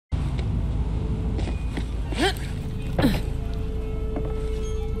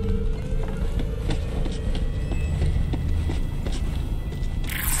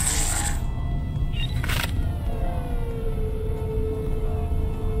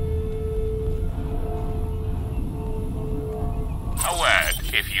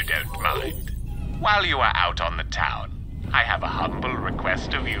if you don't mind. While you are out on the town, I have a humble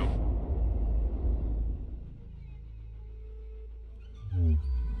request of you.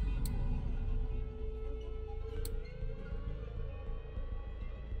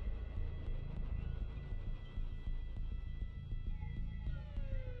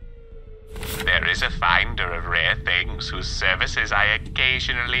 There is a finder of rare things whose services I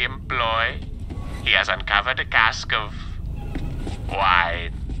occasionally employ. He has uncovered a cask of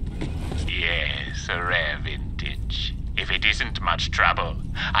wine. Yes, a rare vintage. If it isn't much trouble,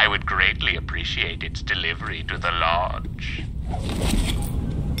 I would greatly appreciate its delivery to the lodge.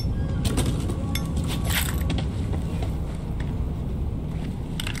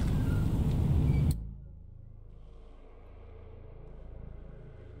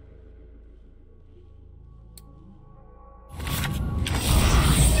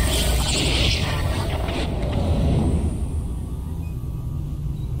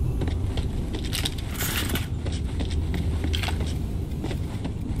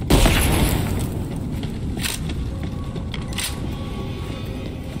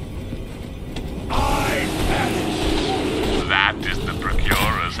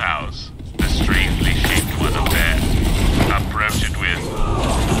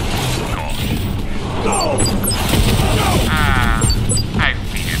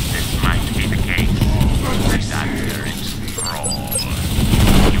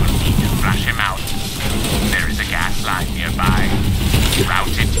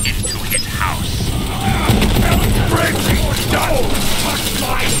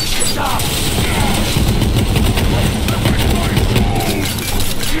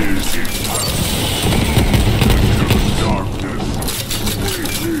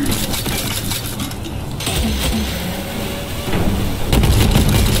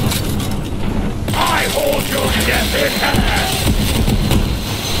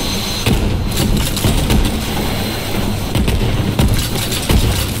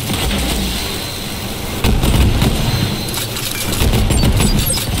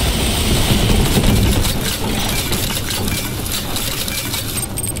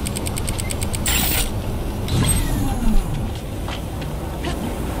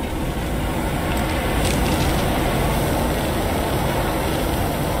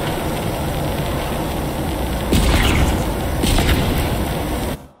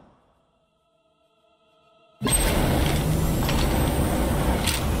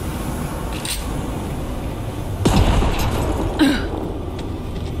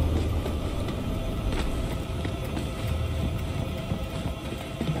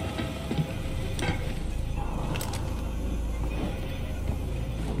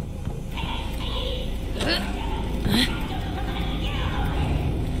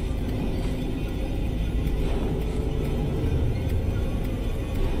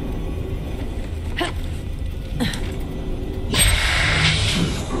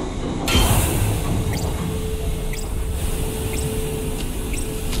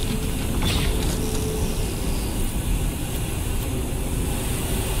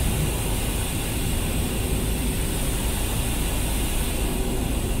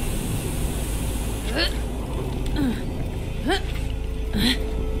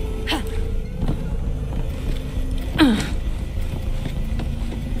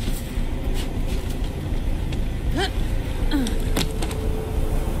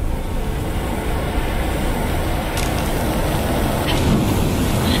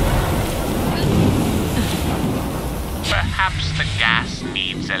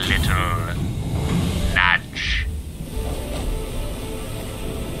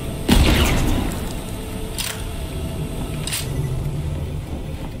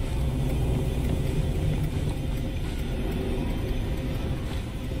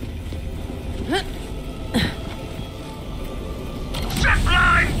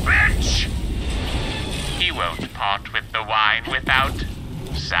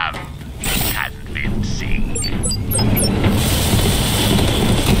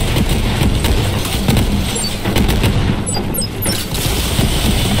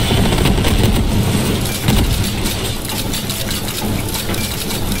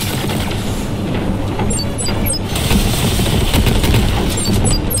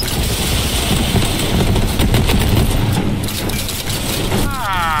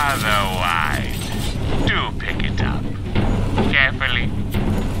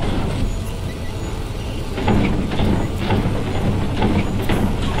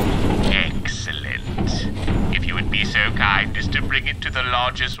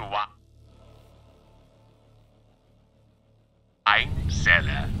 Wine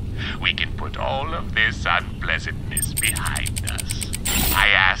cellar. We can put all of this unpleasantness behind us. I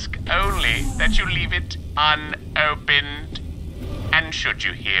ask only that you leave it unopened. And should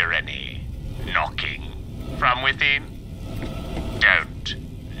you hear any knocking from within, don't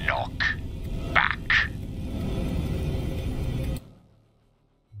knock back.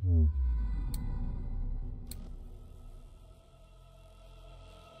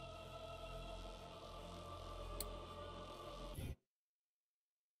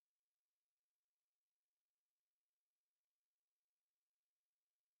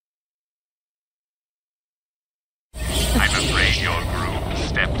 I'm afraid your groom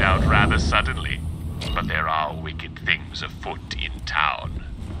stepped out rather suddenly, but there are wicked things afoot in town.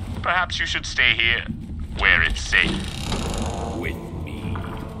 Perhaps you should stay here, where it's safe. With me.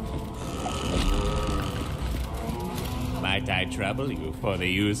 Might I trouble you for the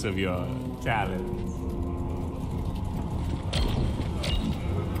use of your talents?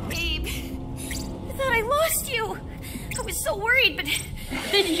 Babe, I thought I lost you. I was so worried, but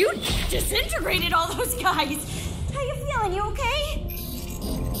then you disintegrated all those guys. How you feeling? You okay?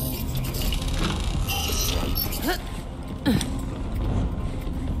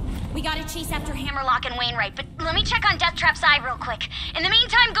 We gotta chase after Hammerlock and Wainwright, but let me check on Deathtrap's eye real quick. In the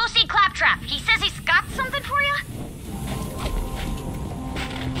meantime, go see Claptrap. He says he's got something for you.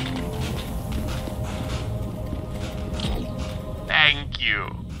 Thank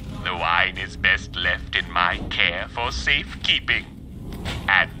you. The wine is best left in my care for safekeeping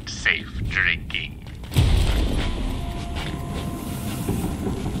and safe drinking.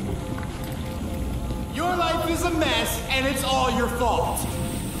 Your life is a mess, and it's all your fault.